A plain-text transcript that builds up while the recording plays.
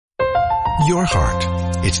Your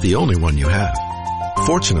heart. It's the only one you have.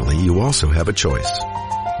 Fortunately, you also have a choice.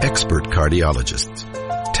 Expert cardiologists,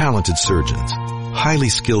 talented surgeons, highly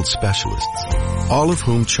skilled specialists, all of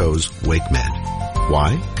whom chose WakeMed.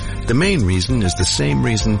 Why? The main reason is the same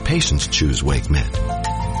reason patients choose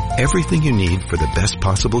WakeMed. Everything you need for the best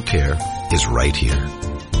possible care is right here.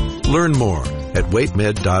 Learn more at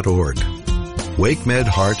wakemed.org. WakeMed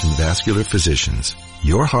Heart and Vascular Physicians.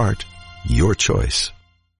 Your heart, your choice.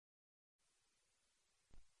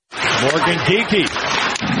 Morgan Geekie.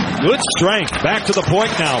 Good strength. Back to the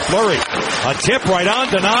point now. Flurry. A tip right on.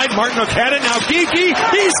 Denied. Martin had it. Now Geekie.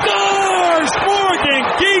 He scores! Morgan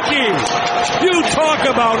Geekie. You talk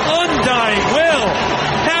about undying will.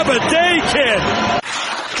 Have a day, kid.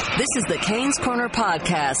 This is the Canes Corner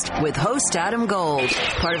Podcast with host Adam Gold,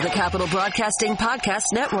 part of the Capital Broadcasting Podcast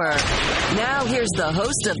Network. Now here's the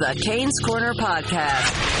host of the Canes Corner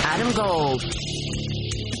Podcast, Adam Gold.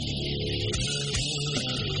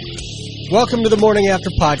 Welcome to the Morning After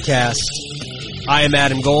Podcast. I am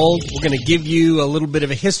Adam Gold. We're going to give you a little bit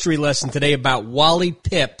of a history lesson today about Wally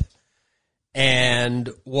Pipp and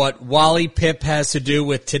what Wally Pipp has to do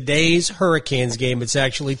with today's Hurricanes game. It's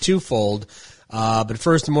actually twofold. But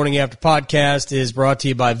first, the Morning After Podcast is brought to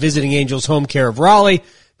you by Visiting Angels Home Care of Raleigh,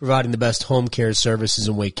 providing the best home care services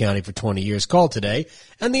in Wake County for 20 years. Call today.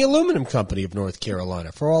 And the Aluminum Company of North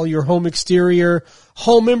Carolina for all your home exterior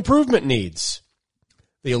home improvement needs.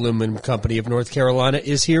 The Aluminum Company of North Carolina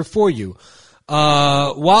is here for you.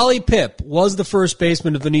 Wally Pipp was the first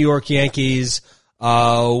baseman of the New York Yankees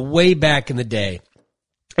way back in the day.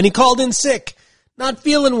 And he called in sick, not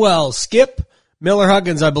feeling well. Skip Miller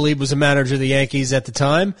Huggins, I believe, was a manager of the Yankees at the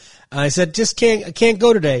time. I said, I can't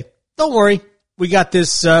go today. Don't worry. We got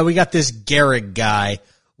this Gehrig guy.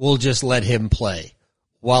 We'll just let him play.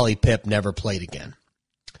 Wally Pipp never played again.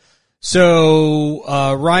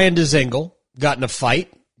 So, Ryan Dzingel got in a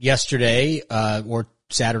fight yesterday, or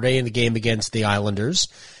Saturday in the game against the Islanders.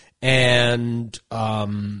 And,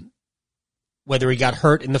 whether he got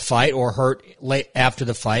hurt in the fight or hurt late after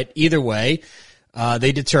the fight, either way,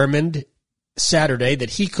 they determined Saturday that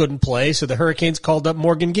he couldn't play, so the Hurricanes called up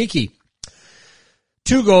Morgan Geekie.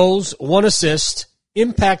 2 goals, 1 assist,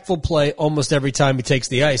 impactful play almost every time he takes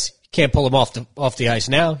the ice. Can't pull him off the ice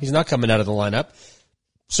now. He's not coming out of the lineup.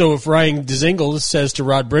 So if Ryan Dzingel says to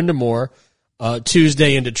Rod Brindamore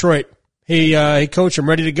Tuesday in Detroit, hey, coach, I'm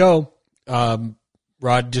ready to go.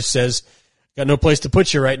 Rod just says, got no place to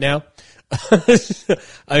put you right now.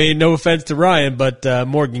 I mean, no offense to Ryan, but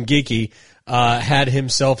Morgan Geekie had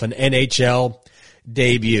himself an NHL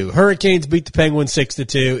debut. Hurricanes beat the Penguins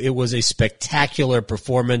 6-2. It was a spectacular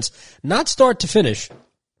performance, not start to finish,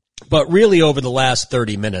 but really over the last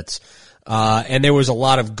 30 minutes. And there was a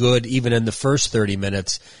lot of good even in the first 30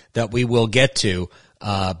 minutes that we will get to.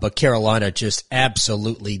 But Carolina just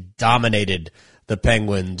absolutely dominated the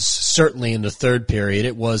Penguins, certainly in the third period.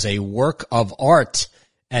 It was a work of art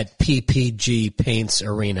at PPG Paints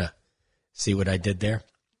Arena. See what I did there?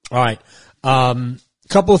 All right.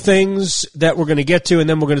 Couple of things that we're going to get to, and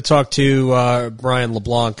then we're going to talk to Brian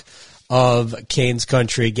LeBlanc of Canes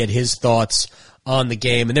Country, get his thoughts on the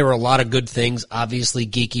game. And there were a lot of good things. Obviously,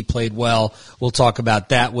 Geekie played well. We'll talk about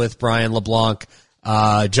that with Brian LeBlanc.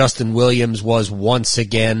 Justin Williams was once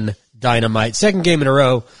again dynamite. Second game in a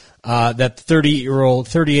row that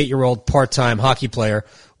 38-year-old part-time hockey player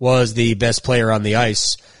was the best player on the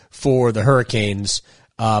ice for the Hurricanes.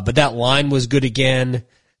 But that line was good again.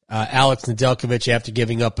 Alex Nedeljkovic, after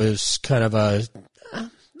giving up his kind of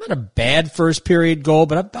not a bad first period goal,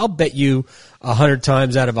 but I'll bet you 100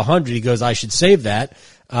 times out of 100 he goes, I should save that.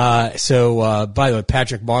 So by the way,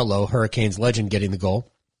 Patrick Marleau, Hurricanes legend, getting the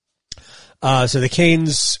goal. So the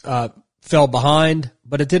Canes fell behind,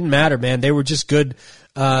 but it didn't matter, man. They were just good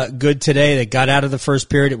today. They got out of the first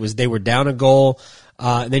period. They were down a goal.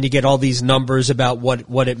 And then you get all these numbers about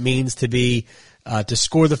what it means to be to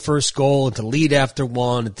score the first goal and to lead after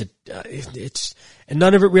one. And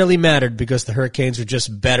none of it really mattered because the Hurricanes were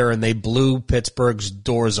just better and they blew Pittsburgh's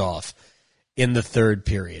doors off in the third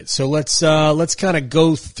period. So let's kind of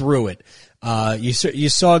go through it. You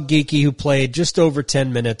saw Geekie, who played just over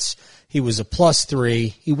 10 minutes. He was a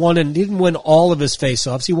 +3. He didn't win all of his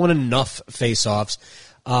faceoffs. He won enough faceoffs,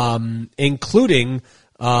 including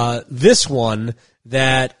this one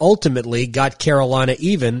that ultimately got Carolina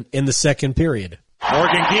even in the second period.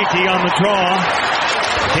 Morgan Geekie on the draw.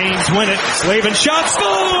 Canes win it. Slavin shot,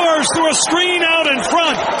 scores through a screen out in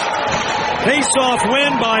front. Face-off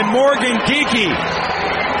win by Morgan Geekie.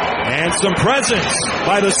 And some presence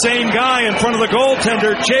by the same guy in front of the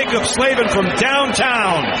goaltender, Jacob Slavin from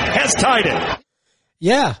downtown, has tied it.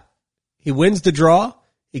 Yeah, he wins the draw.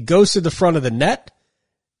 He goes to the front of the net,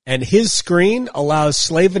 and his screen allows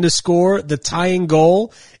Slavin to score the tying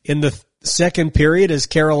goal in the second period as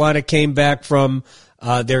Carolina came back from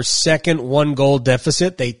their second 1-goal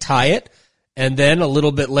deficit. They tie it, and then a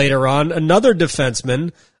little bit later on, another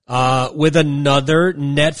defenseman with another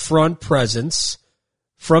net front presence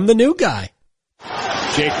from the new guy.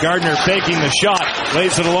 Jake Gardner faking the shot,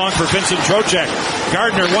 lays it along for Vincent Trocheck.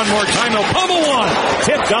 Gardner one more time, he'll pummel one.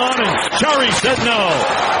 Tipped on, and Chari said no.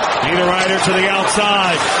 Niederreiter to the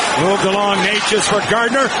outside. Moved along, Natchez for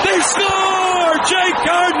Gardner. They score! Jake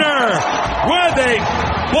Gardner with a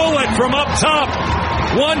bullet from up top.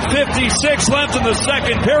 1:56 left in the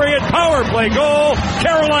second period. Power play goal,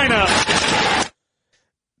 Carolina.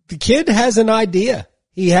 The kid has an idea.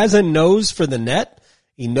 He has a nose for the net.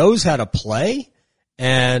 He knows how to play.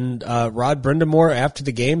 And Rod Brindamore, after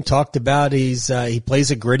the game, talked about he plays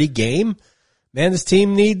a gritty game. Man, this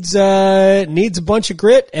team needs a bunch of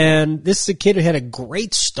grit. And this is a kid who had a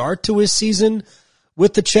great start to his season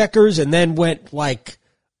with the Checkers and then went like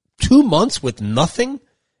 2 months with nothing.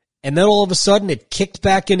 And then all of a sudden it kicked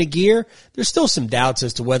back into gear. There's still some doubts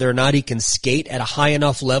as to whether or not he can skate at a high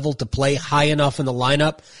enough level to play high enough in the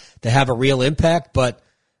lineup to have a real impact. But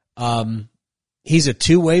he's a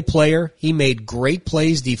two-way player. He made great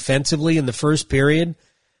plays defensively in the first period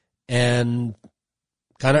and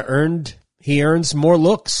kind of earns more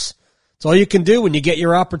looks. It's all you can do when you get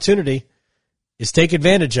your opportunity is take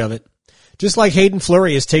advantage of it. Just like Hayden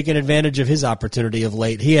Fleury has taken advantage of his opportunity of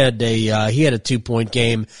late. He had a 2-point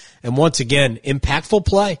game, and once again, impactful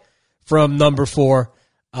play from number 4.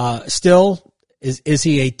 Still, is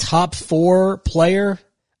he a top 4 player?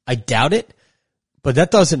 I doubt it, but that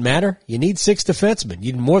doesn't matter. You need 6 defensemen.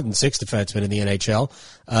 You need more than 6 defensemen in the NHL,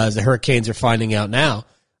 as the Hurricanes are finding out now.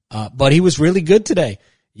 But he was really good today.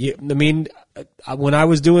 When I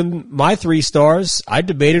was doing my 3 stars, I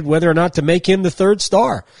debated whether or not to make him the 3rd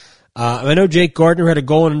star. I know Jake Gardner had a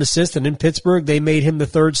goal and an assist, and in Pittsburgh, they made him the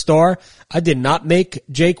 3rd star. I did not make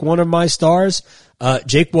Jake one of my stars.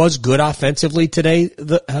 Jake was good offensively today,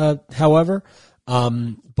 however.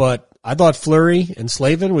 But I thought Fleury and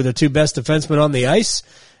Slavin were the 2 best defensemen on the ice,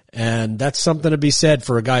 and that's something to be said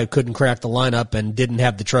for a guy who couldn't crack the lineup and didn't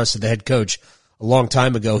have the trust of the head coach a long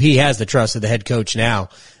time ago. He has the trust of the head coach now.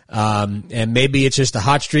 And maybe it's just a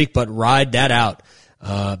hot streak, but ride that out,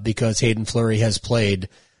 because Hayden Fleury has played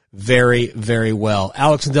very, very well.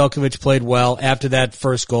 Alex Nedeljkovic played well. After that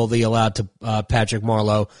first goal they allowed to Patrick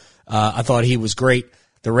Marleau, I thought he was great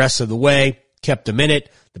the rest of the way, kept him in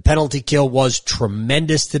it. The penalty kill was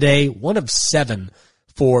tremendous today, 1 of 7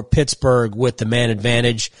 for Pittsburgh with the man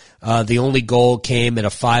advantage. The only goal came in a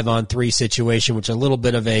 5-on-3 situation, which is a little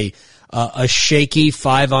bit of a shaky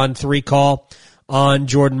 5-on-3 call on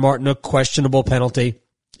Jordan Martinook, questionable penalty.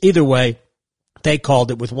 Either way, they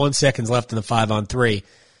called it with 1 second left in the 5-on-3.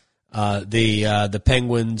 The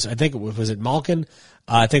Penguins, I think was it Malkin?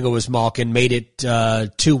 I think it was Malkin, made it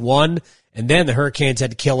 2-1, and then the Hurricanes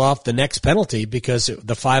had to kill off the next penalty because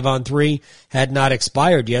the 5-on-3 had not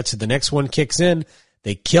expired yet, so the next one kicks in.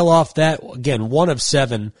 They kill off that, again, 1 of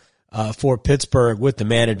 7 for Pittsburgh with the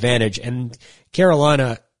man advantage, and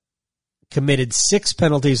Carolina committed 6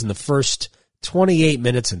 penalties in the first 28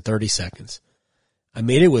 minutes and 30 seconds. I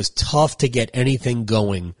mean, it was tough to get anything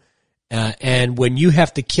going. And when you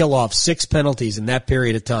have to kill off 6 penalties in that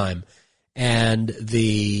period of time, and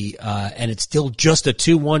it's still just a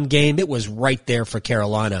 2-1 game, it was right there for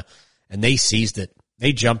Carolina, and they seized it.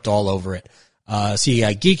 They jumped all over it. So you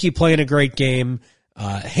got Geekie playing a great game.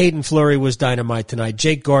 Hayden Fleury was dynamite tonight.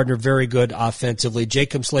 Jake Gardner, very good offensively.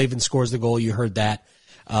 Jacob Slavin scores the goal. You heard that.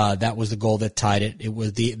 That was the goal that tied it. It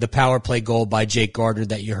was the power play goal by Jake Gardner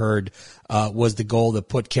that you heard, was the goal that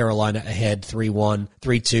put Carolina ahead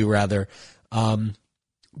 3-2 rather.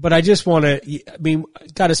 But I just want to,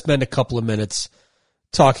 got to spend a couple of minutes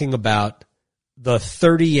talking about the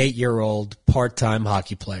 38-year-old part-time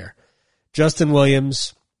hockey player, Justin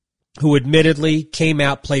Williams, who admittedly came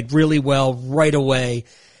out, played really well right away,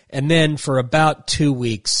 and then for about 2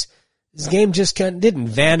 weeks, his game just kind of didn't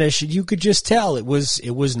vanish. You could just tell it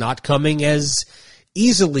was not coming as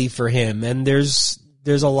easily for him. And there's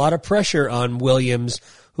a lot of pressure on Williams,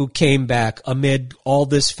 who came back amid all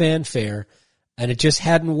this fanfare, and it just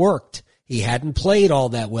hadn't worked. He hadn't played all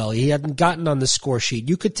that well. He hadn't gotten on the score sheet.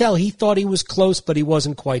 You could tell he thought he was close, but he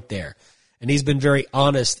wasn't quite there. And he's been very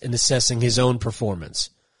honest in assessing his own performance.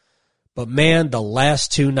 But man, the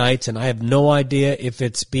last 2 nights, and I have no idea if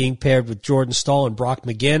it's being paired with Jordan Stahl and Brock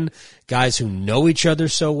McGinn, guys who know each other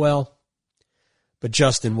so well. but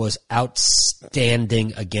Justin was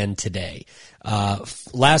outstanding again today.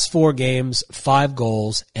 Last 4 games, 5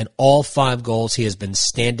 goals, and all 5 goals he has been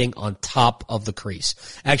standing on top of the crease.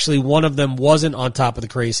 Actually, one of them wasn't on top of the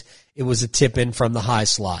crease. It was a tip in from the high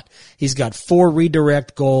slot. He's got 4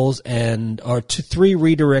 redirect goals or 3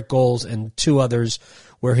 redirect goals and 2 others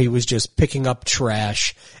where he was just picking up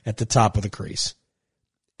trash at the top of the crease.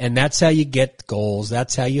 And that's how you get goals.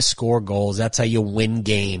 That's how you score goals. That's how you win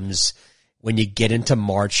games when you get into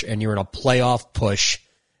March and you're in a playoff push.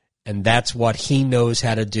 And that's what he knows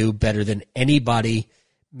how to do better than anybody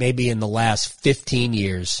maybe in the last 15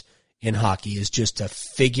 years in hockey, is just to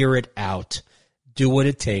figure it out, do what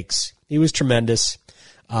it takes. He was tremendous.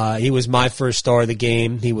 He was my first star of the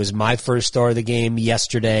game. He was my first star of the game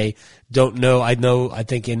yesterday. I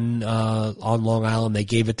think on Long Island they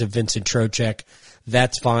gave it to Vincent Trocheck.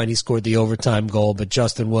 That's fine. He scored the overtime goal, but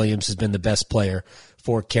Justin Williams has been the best player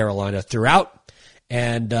for Carolina throughout,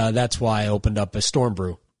 and that's why I opened up a Storm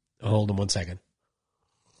Brew. Hold on one second.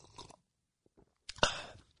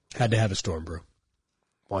 Had to have a Storm Brew.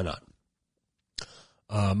 Why not?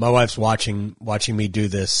 My wife's watching me do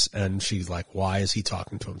this, and she's like, why is he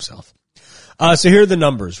talking to himself? So here are the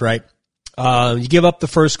numbers, right? You give up the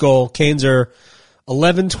first goal. Canes are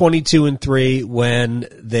 11-22-3 when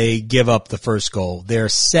they give up the first goal. They're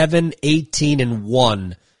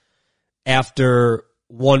 7-18-1 after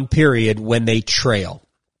one period when they trail.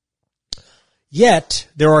 Yet,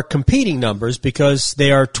 there are competing numbers because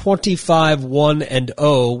they are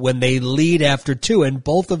 25-1-0 when they lead after 2, and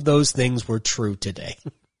both of those things were true today.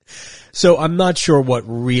 So I'm not sure what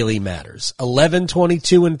really matters.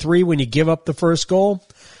 11-22-3 when you give up the first goal,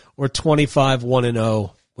 or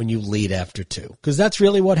 25-1-0 when you lead after 2. Because that's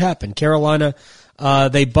really what happened. Carolina,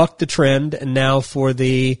 they bucked the trend, and now for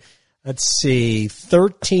the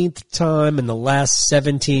 13th time in the last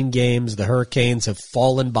 17 games, the Hurricanes have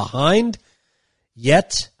fallen behind.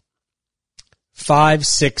 Yet,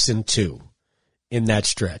 5-6-2 in that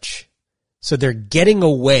stretch. So they're getting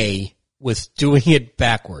away with doing it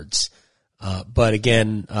backwards. But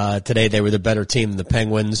again, today they were the better team than the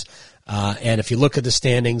Penguins. And if you look at the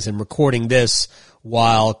standings and recording this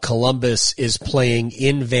while Columbus is playing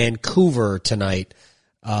in Vancouver tonight,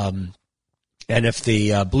 and if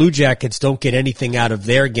the Blue Jackets don't get anything out of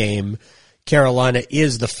their game, Carolina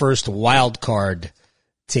is the first wild card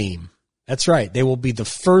team. That's right. They will be the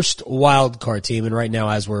first wild card team, and right now,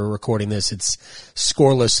 as we're recording this, it's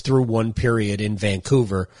scoreless through one period in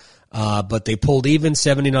Vancouver. But they pulled even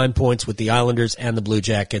 79 points with the Islanders and the Blue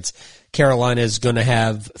Jackets. Carolina is going to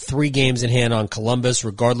have 3 games in hand on Columbus,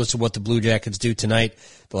 regardless of what the Blue Jackets do tonight.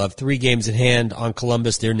 They'll have 3 games in hand on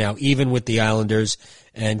Columbus. They're now even with the Islanders,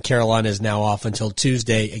 and Carolina is now off until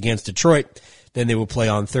Tuesday against Detroit. Then they will play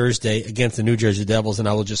on Thursday against the New Jersey Devils, and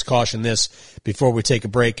I will just caution this before we take a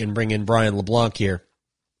break and bring in Brian LeBlanc here.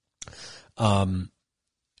 I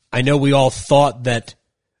know we all thought that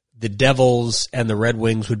the Devils and the Red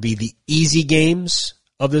Wings would be the easy games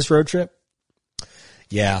of this road trip.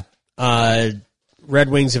 Yeah. Red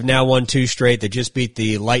Wings have now won 2 straight. They just beat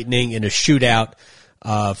the Lightning in a shootout,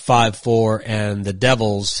 5-4, and the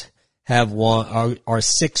Devils have won are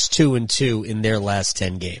 6-2-2 in their last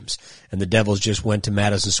 10 games. And the Devils just went to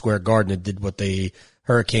Madison Square Garden and did what the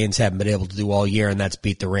Hurricanes haven't been able to do all year, and that's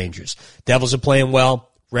beat the Rangers. Devils are playing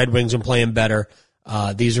well. Red Wings are playing better.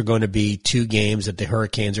 These are going to be 2 games that the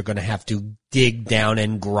Hurricanes are going to have to dig down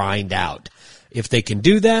and grind out. If they can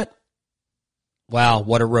do that, wow,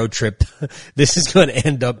 what a road trip this is going to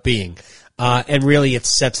end up being. And really it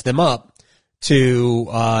sets them up to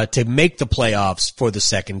make the playoffs for the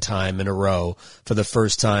second time in a row, for the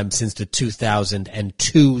first time since the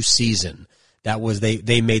 2002 season. That was,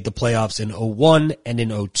 they made the playoffs in 2001 and in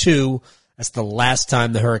 2002. That's the last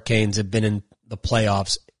time the Hurricanes have been in the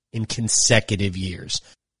playoffs in consecutive years.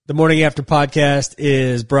 The Morning After podcast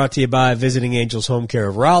is brought to you by Visiting Angels Home Care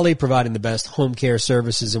of Raleigh, providing the best home care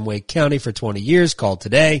services in Wake County for 20 years. Call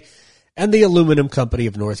today. And the Aluminum Company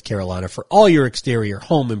of North Carolina for all your exterior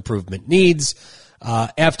home improvement needs.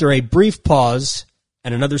 After a brief pause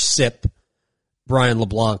and another sip, Brian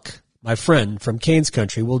LeBlanc, my friend from Canes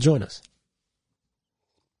Country, will join us.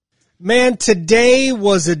 Man, today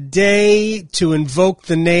was a day to invoke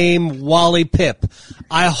the name Wally Pipp.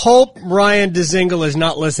 I hope Ryan Dzingel is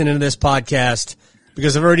not listening to this podcast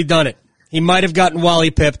because I've already done it. He might have gotten Wally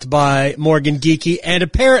Pipped by Morgan Geekie, and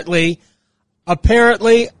apparently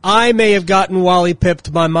I may have gotten Wally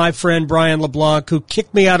Pipped by my friend Brian LeBlanc, who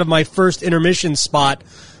kicked me out of my first intermission spot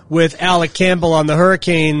with Alec Campbell on the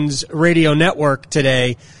Hurricanes radio network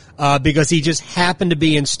today because he just happened to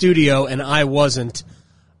be in studio and I wasn't.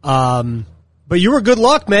 But you were good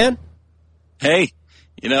luck, man. Hey,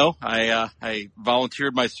 I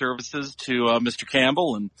volunteered my services to Mr.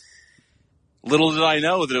 Campbell, and little did I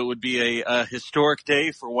know that it would be a historic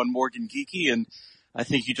day for one Morgan Geekie, and I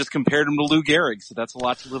think you just compared him to Lou Gehrig, so that's a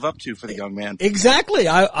lot to live up to for the young man. Exactly.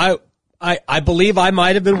 I believe I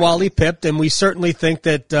might have been Wally pipped, and we certainly think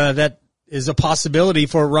that that is a possibility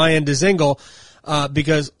for Ryan Dzingel,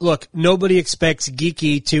 because look, nobody expects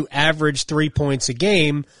Geekie to average 3 points a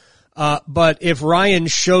game, but if Ryan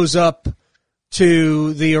shows up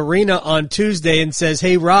to the arena on Tuesday and says,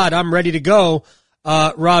 "Hey Rod, I'm ready to go,"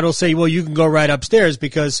 Rod will say, "Well, you can go right upstairs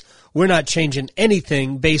because we're not changing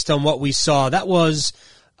anything based on what we saw." That was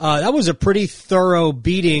a pretty thorough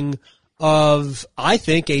beating of, I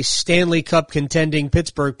think, a Stanley Cup contending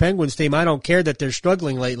Pittsburgh Penguins team. I don't care that they're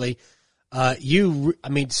struggling lately.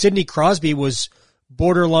 Sidney Crosby was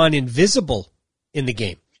borderline invisible in the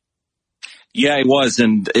game. Yeah, he was,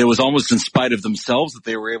 and it was almost in spite of themselves that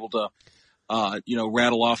they were able to,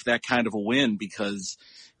 rattle off that kind of a win, because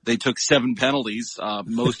they took 7 penalties,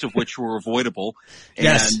 most of which were avoidable, and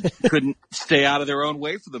Yes. couldn't stay out of their own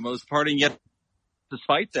way for the most part. And yet,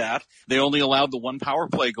 despite that, they only allowed the 1 power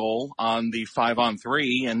play goal on the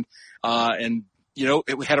 5-on-3, and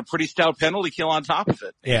it had a pretty stout penalty kill on top of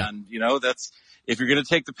it. Yeah. And, that's, if you're going to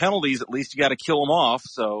take the penalties, at least you got to kill them off.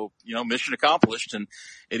 So, mission accomplished. And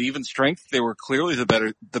at even strength, they were clearly the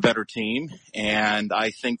better team. And I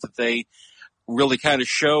think that they really kind of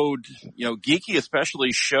showed, Geekie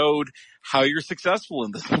especially showed how you're successful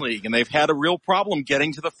in this league. And they've had a real problem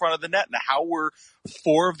getting to the front of the net. And how were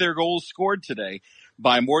 4 of their goals scored today?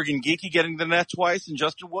 By Morgan Geekie getting to the net twice and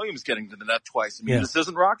Justin Williams getting to the net twice. I mean, This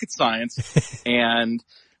isn't rocket science. And,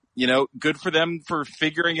 good for them for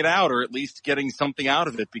figuring it out, or at least getting something out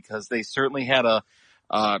of it, because they certainly had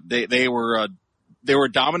they were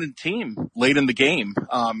a dominant team late in the game.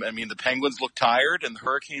 The Penguins looked tired and the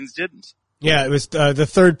Hurricanes didn't. Yeah, it was the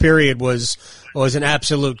third period was an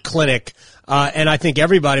absolute clinic, and I think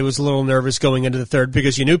everybody was a little nervous going into the third,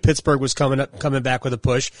 because you knew Pittsburgh was coming back with a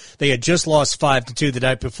push. They had just lost 5-2 the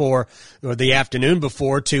night before, or the afternoon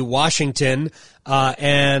before, to Washington,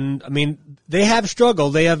 and they have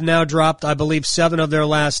struggled. They have now dropped, I believe, 7 of their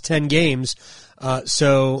last 10 games.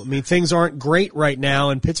 So things aren't great right now,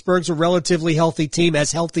 and Pittsburgh's a relatively healthy team,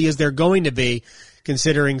 as healthy as they're going to be,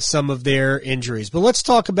 considering some of their injuries. But let's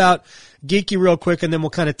talk about Geekie real quick, and then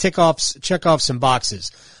we'll kind of check off some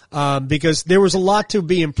boxes, because there was a lot to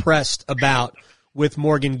be impressed about with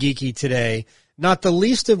Morgan Geekie today, not the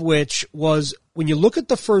least of which was when you look at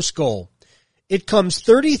the first goal, it comes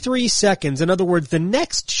 33 seconds, in other words, the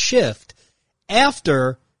next shift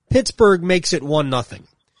after Pittsburgh makes it 1-0.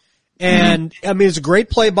 And it's a great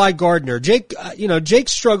play by Gardner. Jake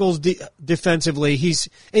struggles defensively.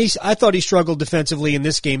 I thought he struggled defensively in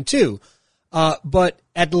this game too. But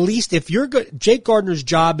at least if you're good, Jake Gardner's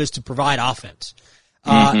job is to provide offense.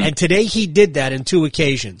 And today he did that in 2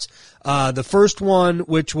 occasions. The first one,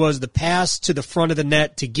 which was the pass to the front of the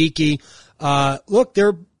net to Geekie.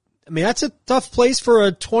 That's a tough place for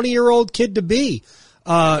a 20-year-old kid to be,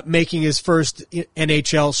 making his first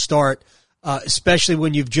NHL start. Especially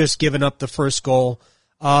when you've just given up the first goal.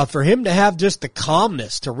 For him to have just the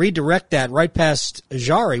calmness to redirect that right past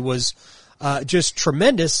Jari was just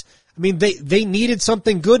tremendous. They needed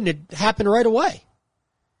something good, and it happened right away.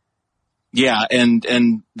 Yeah,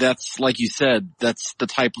 and that's, like you said, that's the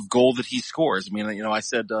type of goal that he scores. I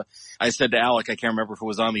said to Alec, I can't remember if it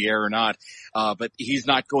was on the air or not, but he's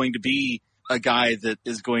not going to be a guy that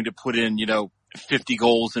is going to put in, 50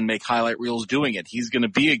 goals and make highlight reels doing it. He's going to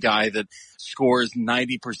be a guy that scores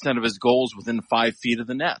 90% of his goals within 5 feet of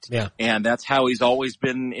the net. Yeah. And that's how he's always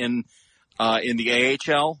been in the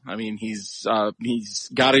AHL. He's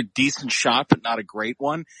got a decent shot, but not a great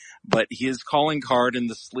one. But his calling card in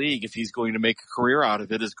this league, if he's going to make a career out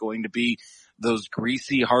of it, is going to be those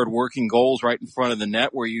greasy, hard-working goals right in front of the net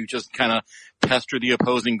where you just kind of pester the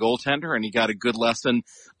opposing goaltender. And he got a good lesson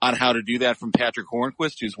on how to do that from Patrick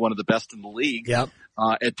Hornquist, who's one of the best in the league,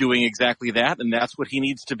 at doing exactly that. And that's what he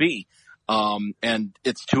needs to be. And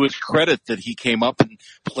it's to his credit that he came up and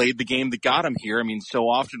played the game that got him here. So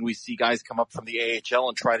often we see guys come up from the AHL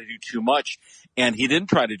and try to do too much, and he didn't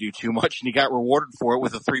try to do too much, and he got rewarded for it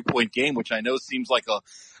with a 3-point game, which I know seems like a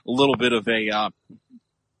little bit of a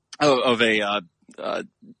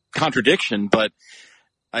contradiction, but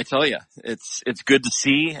I tell you, it's good to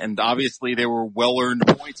see, and obviously they were well-earned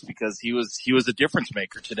points because he was a difference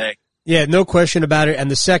maker today. Yeah, no question about it. And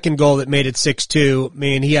the second goal that made it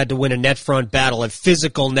 6-2, he had to win a net front battle, a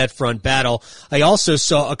physical net front battle. I also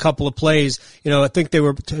saw a couple of plays. I think they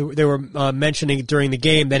were mentioning during the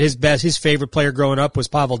game that his favorite player growing up was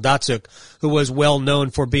Pavel Datsyuk, who was well known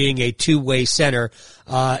for being a two-way center.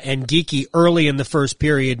 And Geekie early in the first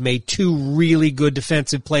period made two really good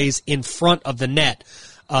defensive plays in front of the net.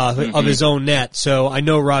 Of his own net. So I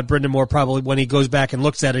know Rod Brindamore probably, when he goes back and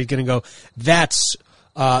looks at it, he's going to go, that's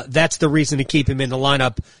the reason to keep him in the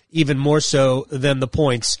lineup even more so than the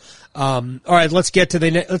points. All right, let's get to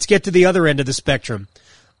the other end of the spectrum.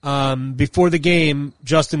 Before the game,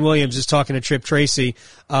 Justin Williams is talking to Trip Tracy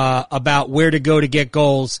about where to go to get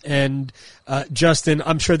goals. And Justin,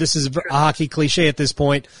 I'm sure this is a hockey cliche at this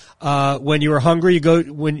point. When you are hungry, you go.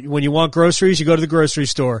 When you want groceries, you go to the grocery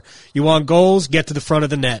store. You want goals, get to the front of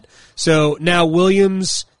the net. So now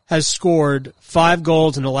Williams has scored 5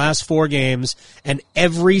 goals in the last 4 games, and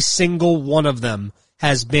every single one of them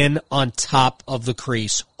has been on top of the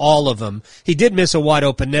crease. All of them. He did miss a wide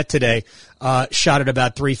open net today, shot it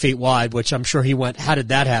about 3 feet wide, which I'm sure he went, how did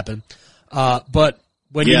that happen? But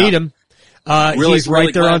when you need him, he's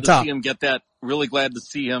right there on top. Really glad to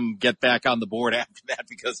see him get back on the board after that,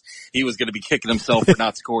 because he was going to be kicking himself for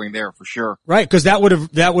not scoring there for sure. Right, because that would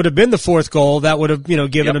have been the 4th goal. That would have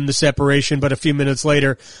given him the separation. But a few minutes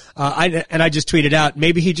later, I just tweeted out,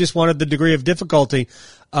 maybe he just wanted the degree of difficulty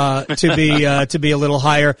to be a little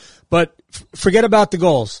higher. But forget about the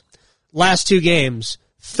goals. Last 2 games,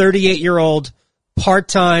 38-year-old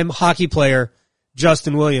part-time hockey player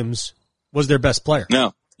Justin Williams was their best player.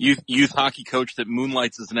 No. Youth hockey coach that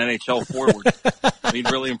moonlights as an NHL forward.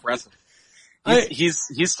 Really impressive.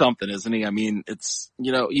 He's something, isn't he? It's,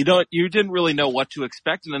 you didn't really know what to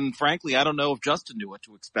expect. And then frankly, I don't know if Justin knew what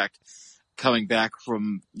to expect coming back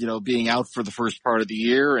from, being out for the first part of the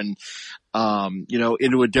year and,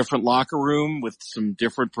 into a different locker room with some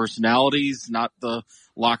different personalities, not the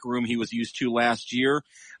locker room he was used to last year.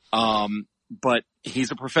 But he's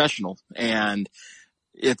a professional, and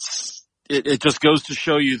it just goes to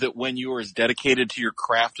show you that when you are as dedicated to your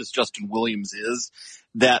craft as Justin Williams is,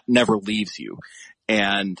 that never leaves you.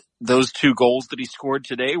 And those 2 goals that he scored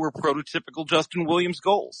today were prototypical Justin Williams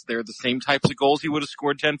goals. They're the same types of goals he would have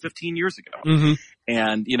scored 10, 15 years ago. Mm-hmm.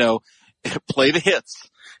 And, play the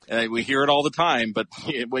hits. We hear it all the time, but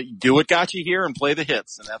do what got you here and play the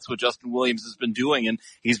hits. And that's what Justin Williams has been doing, and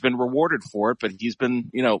he's been rewarded for it. But he's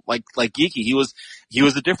been, like Geekie, he was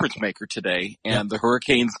a difference maker today, and the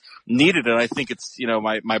Hurricanes needed it. I think it's,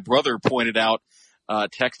 my brother pointed out,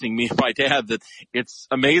 texting me and my dad, that it's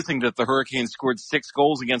amazing that the Hurricanes scored 6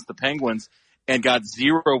 goals against the Penguins and got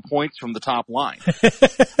 0 points from the top line.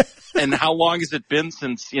 And how long has it been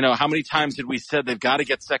since, how many times did we said they've got to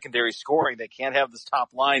get secondary scoring? They can't have this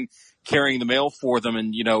top line carrying the mail for them.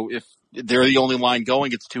 And, if they're the only line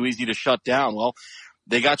going, it's too easy to shut down. Well,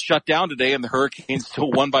 they got shut down today, and the Hurricanes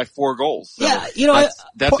still won by 4 goals. So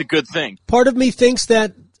that's a good thing. Part of me thinks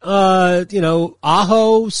that, Aho,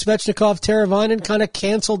 Svechnikov, Teravainen kind of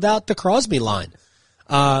canceled out the Crosby line.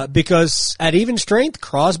 Because at even strength,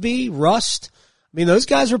 Crosby, Rust, those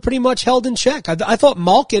guys were pretty much held in check. I thought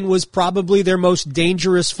Malkin was probably their most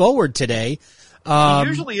dangerous forward today. He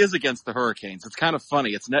usually is against the Hurricanes. It's kind of funny.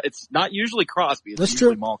 It's not usually Crosby. It's that's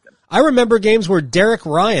usually true. Malkin. I remember games where Derek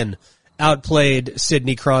Ryan outplayed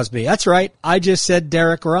Sidney Crosby. That's right. I just said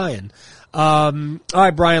Derek Ryan. All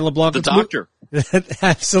right, Brian LeBlanc. The doctor.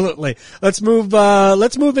 Absolutely. Let's move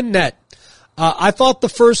in net. I thought the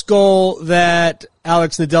first goal that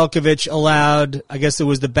Alex Nedeljkovic allowed, I guess it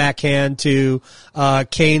was the backhand to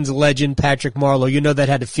Canes legend Patrick Marleau. That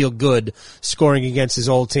had to feel good scoring against his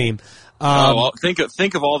old team. Think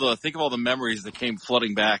of all the memories that came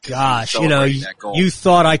flooding back. Gosh, you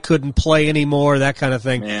thought I couldn't play anymore, that kind of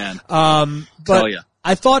thing. Man, but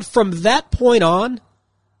I thought from that point on,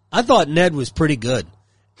 I thought Ned was pretty good.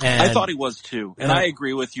 And I thought he was too, and I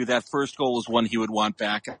agree with you. That first goal is one he would want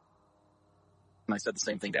back. And I said the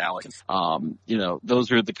same thing to Alex.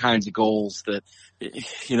 Those are the kinds of goals that,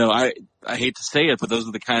 I hate to say it, but those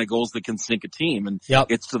are the kind of goals that can sink a team. And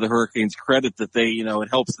it's to the Hurricanes' credit that they, it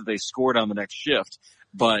helps that they scored on the next shift.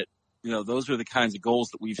 But, those are the kinds of goals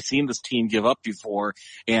that we've seen this team give up before,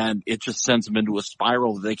 and it just sends them into a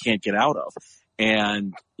spiral that they can't get out of.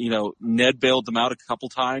 And, Ned bailed them out a couple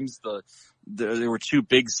times. There were 2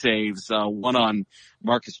 big saves, one on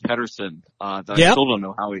Marcus Pettersson, that I still don't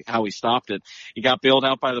know how he stopped it. He got bailed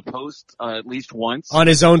out by the post, at least once. On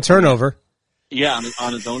his own turnover. Yeah,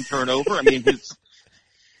 on his own turnover.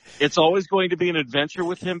 It's always going to be an adventure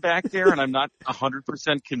with him back there, and I'm not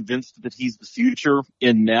 100% convinced that he's the future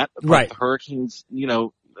in net. But right. The Hurricanes,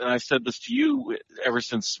 and I've said this to you ever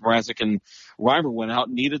since Mrazek and Reimer went out,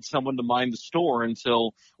 needed someone to mind the store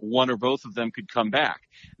until one or both of them could come back.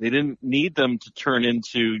 They didn't need them to turn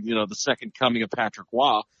into, the second coming of Patrick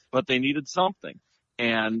Waugh, but they needed something.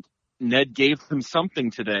 And Ned gave them something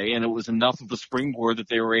today, and it was enough of a springboard that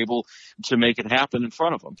they were able to make it happen in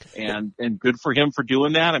front of them. And good for him for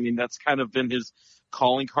doing that. I mean, that's kind of been his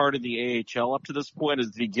calling card in the AHL up to this point,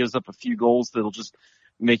 is he gives up a few goals that'll just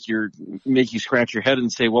make you scratch your head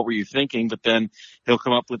and say, what were you thinking? But then he'll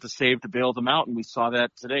come up with a save to bail them out. And we saw that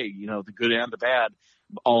today, the good and the bad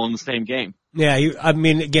all in the same game. Yeah.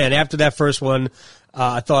 Again, after that first one,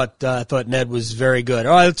 I thought Ned was very good.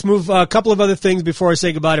 All right, let's move a couple of other things before I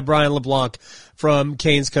say goodbye to Brian LeBlanc from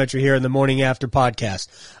Canes Country here in the Morning After podcast.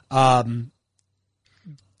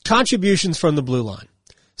 Contributions from the blue line.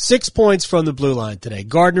 6 points from the blue line today.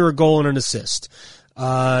 Gardner a goal and an assist.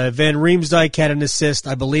 Van Riemsdyk had an assist,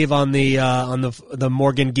 I believe, on the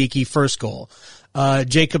Morgan Geekie first goal.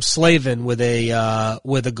 Jacob Slavin with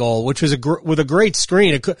a goal, which was with a great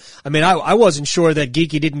screen. I wasn't sure that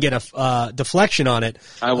Geekie didn't get a deflection on it.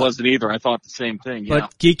 I wasn't either. I thought the same thing. Yeah.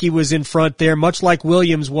 But Geekie was in front there, much like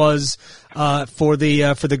Williams was for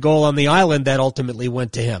the goal on the island that ultimately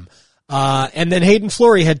went to him. And then Hayden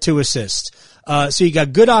Fleury had 2 assists. So you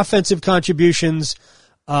got good offensive contributions.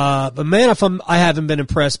 But man, I haven't been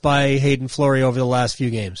impressed by Hayden Fleury over the last few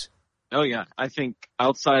games. Oh yeah, I think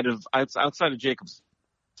outside of Jacob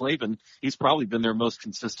Slavin, he's probably been their most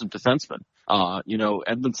consistent defenseman.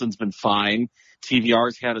 Edmondson's been fine.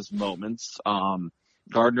 TVR's had his moments.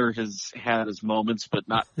 Gardner has had his moments, but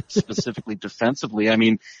not specifically defensively. I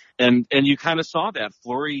mean, and you kind of saw that.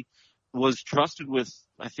 Fleury was trusted with,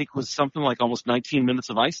 I think, was something like almost 19 minutes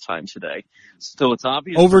of ice time today. So it's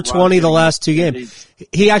obvious. Over 20 the last 2 games.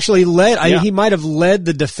 He actually led, he might have led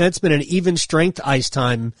the defenseman in even strength ice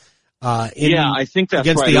time, I think that's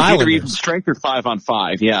against right. The Islanders. Either even strength or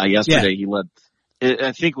 5-on-5. Yeah, yesterday he led,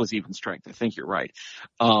 I think it was even strength. I think you're right.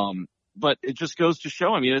 But it just goes to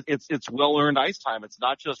show, it's well-earned ice time. It's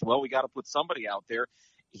not just, we got to put somebody out there.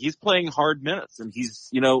 He's playing hard minutes and he's,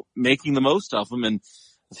 making the most of them. And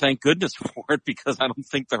thank goodness for it, because I don't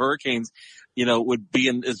think the Hurricanes, would be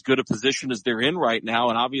in as good a position as they're in right now.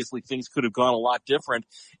 And obviously things could have gone a lot different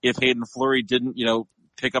if Hayden Fleury didn't,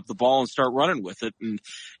 pick up the ball and start running with it. And,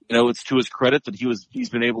 it's to his credit that he's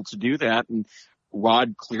been able to do that. And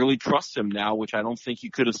Rod clearly trusts him now, which I don't think he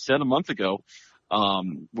could have said a month ago,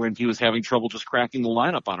 when he was having trouble just cracking the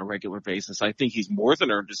lineup on a regular basis. I think he's more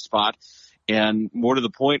than earned his spot. And more to the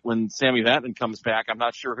point, when Sammy Vatanen comes back, I'm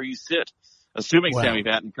not sure who you sit. Assuming Sammy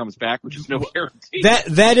Vatanen comes back, which is no guarantee.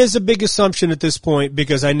 That is a big assumption at this point,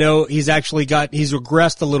 because I know he's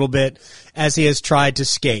regressed a little bit as he has tried to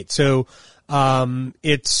skate. So,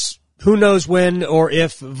 it's who knows when or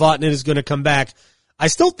if Vatanen is going to come back. I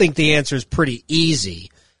still think the answer is pretty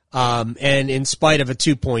easy. And in spite of a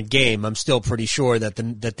 2-point game, I'm still pretty sure that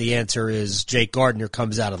the answer is Jake Gardner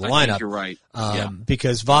comes out of the lineup. I think you're right.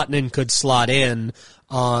 Because Vatanen could slot in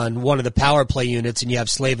on one of the power play units and you have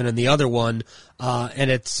Slavin in the other one.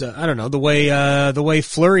 And it's, I don't know, the way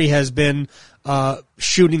Fleury has been,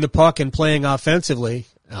 shooting the puck and playing offensively.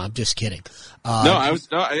 I'm just kidding. I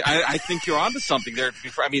think you're onto something there.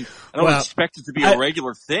 I don't expect it to be a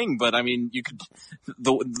regular thing, but you could,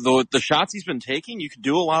 the shots he's been taking, you could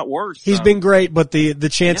do a lot worse. He's been great, but the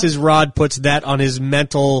chances Rod puts that on his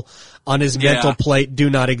mental plate do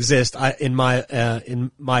not exist, in my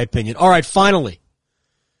opinion. All right, finally.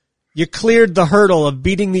 You cleared the hurdle of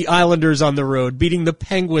beating the Islanders on the road, beating the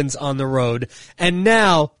Penguins on the road, and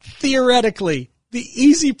now, theoretically, the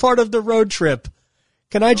easy part of the road trip.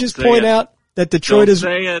 Can I just point out that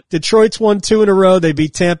Detroit's won 2 in a row. They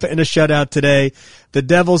beat Tampa in a shutout today. The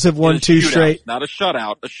Devils have won 2 straight. Not a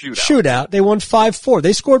shutout, a shootout. Shootout. They won 5-4.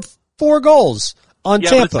 They scored 4 goals on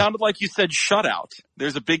Tampa. But it sounded like you said shutout.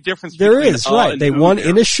 There's a big difference there between is, right. They won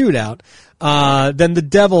in a shootout. Then the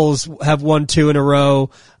Devils have won 2 in a row.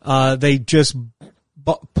 They just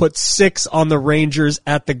put 6 on the Rangers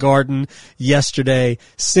at the Garden yesterday.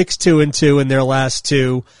 6-2-2 in their last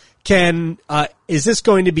 2. Is this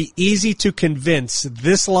going to be easy to convince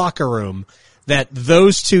this locker room that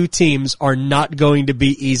those 2 teams are not going to be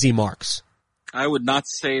easy marks? I would not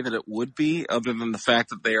say that it would be, other than the fact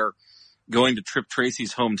that they are going to Trip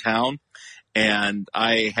Tracy's hometown. And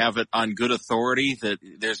I have it on good authority that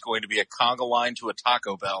there's going to be a conga line to a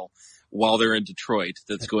Taco Bell while they're in Detroit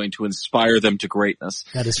that's going to inspire them to greatness.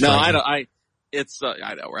 That is I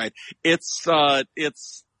know, right?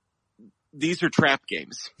 These are trap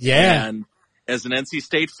games. Yeah. And as an NC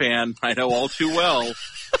State fan, I know all too well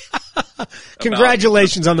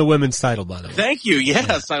Congratulations on the women's title, by the way. Thank you.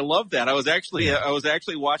 Yes, I love that. I was actually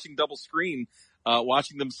watching double screen,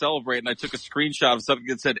 watching them celebrate, and I took a screenshot of something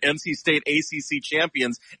that said NC State ACC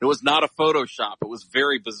champions. It was not a Photoshop. It was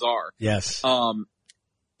very bizarre. Yes.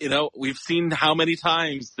 We've seen how many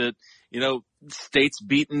times that, State's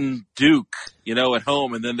beaten Duke, at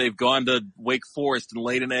home, and then they've gone to Wake Forest and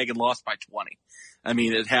laid an egg and lost by 20. I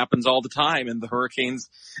mean, it happens all the time, and the Hurricanes,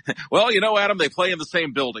 well, Adam, they play in the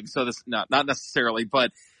same building, so this, not necessarily,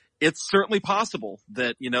 but it's certainly possible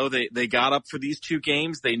that, they got up for these two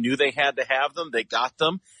games. They knew they had to have them. They got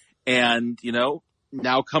them. And,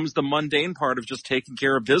 now comes the mundane part of just taking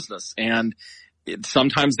care of business. And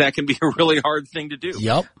sometimes that can be a really hard thing to do.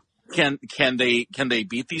 Yep. Can they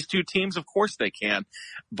beat these two teams? Of course they can.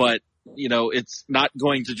 But, it's not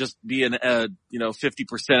going to just be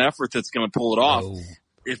 50% effort that's going to pull it off. Oh.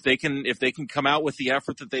 If they can come out with the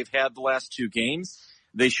effort that they've had the last two games,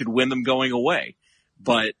 they should win them going away.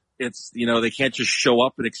 But it's, they can't just show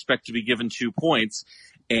up and expect to be given 2 points.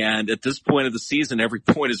 And at this point of the season, every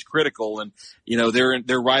point is critical. And,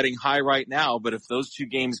 they're riding high right now. But if those two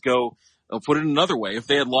games go, I'll put it another way. If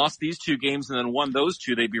they had lost these two games and then won those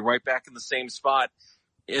two, they'd be right back in the same spot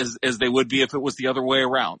as they would be if it was the other way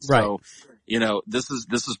around. Right. So, this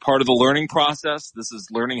is part of the learning process. This is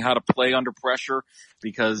learning how to play under pressure,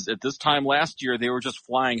 because at this time last year, they were just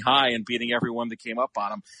flying high and beating everyone that came up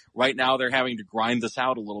on them. Right now, they're having to grind this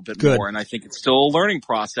out a little bit more. And I think it's still a learning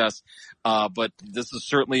process. But this is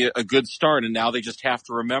certainly a good start. And now they just have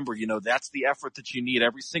to remember, that's the effort that you need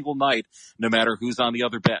every single night, no matter who's on the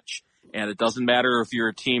other bench. And it doesn't matter if you're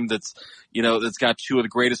a team that's got two of the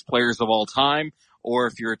greatest players of all time, or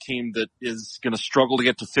if you're a team that is going to struggle to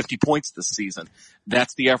get to 50 points this season.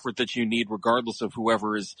 That's the effort that you need regardless of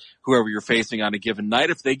whoever you're facing on a given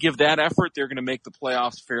night. If they give that effort, they're going to make the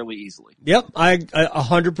playoffs fairly easily. Yep, I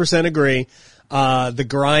 100% agree. The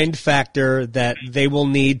grind factor that they will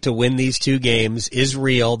need to win these two games is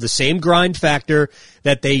real. The same grind factor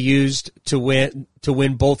that they used to win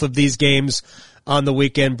both of these games on the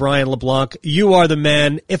weekend. Brian LeBlanc, you are the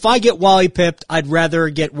man. If I get Wally pipped, I'd rather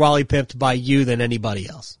get Wally pipped by you than anybody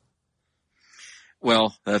else.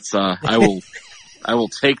 Well, that's I will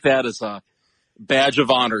take that as a badge of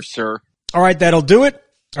honor, sir. All right, that'll do it.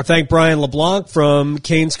 I thank Brian LeBlanc from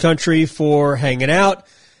Canes Country for hanging out.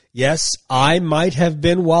 Yes, I might have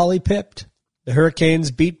been Wally pipped. The Hurricanes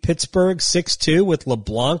beat Pittsburgh 6-2 with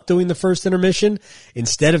LeBlanc doing the first intermission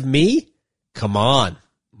instead of me. Come on.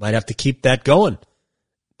 Might have to keep that going.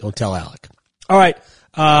 Don't tell Alec. All right.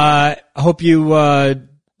 I hope you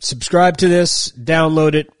subscribe to this,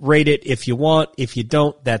 download it, rate it if you want. If you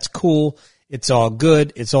don't, that's cool. It's all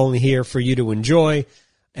good. It's only here for you to enjoy.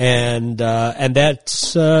 And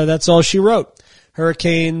that's all she wrote.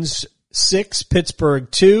 Hurricanes 6, Pittsburgh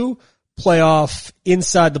 2, playoff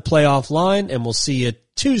inside the playoff line, and we'll see you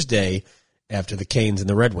Tuesday after the Canes and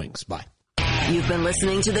the Red Wings. Bye. You've been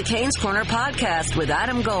listening to the Canes Corner podcast with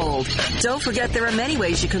Adam Gold. Don't forget there are many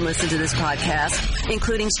ways you can listen to this podcast,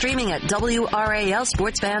 including streaming at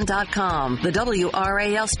WRALSportsFan.com, the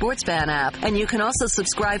WRAL Sports Fan app, and you can also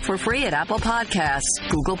subscribe for free at Apple Podcasts,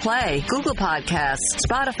 Google Play, Google Podcasts,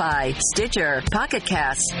 Spotify, Stitcher, Pocket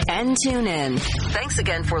Casts, and TuneIn. Thanks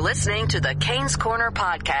again for listening to the Canes Corner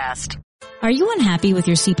podcast. Are you unhappy with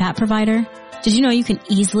your CPAP provider? Did you know you can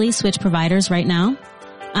easily switch providers right now?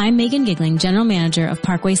 I'm Megan Giggling, General Manager of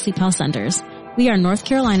Parkway Sleep Health Centers. We are North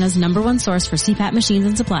Carolina's #1 source for CPAP machines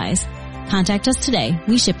and supplies. Contact us today.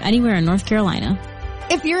 We ship anywhere in North Carolina.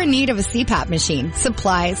 If you're in need of a CPAP machine,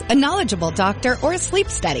 supplies, a knowledgeable doctor, or a sleep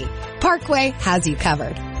study, Parkway has you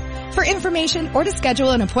covered. For information or to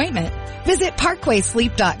schedule an appointment, visit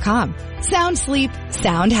parkwaysleep.com. Sound sleep,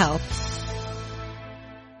 sound health.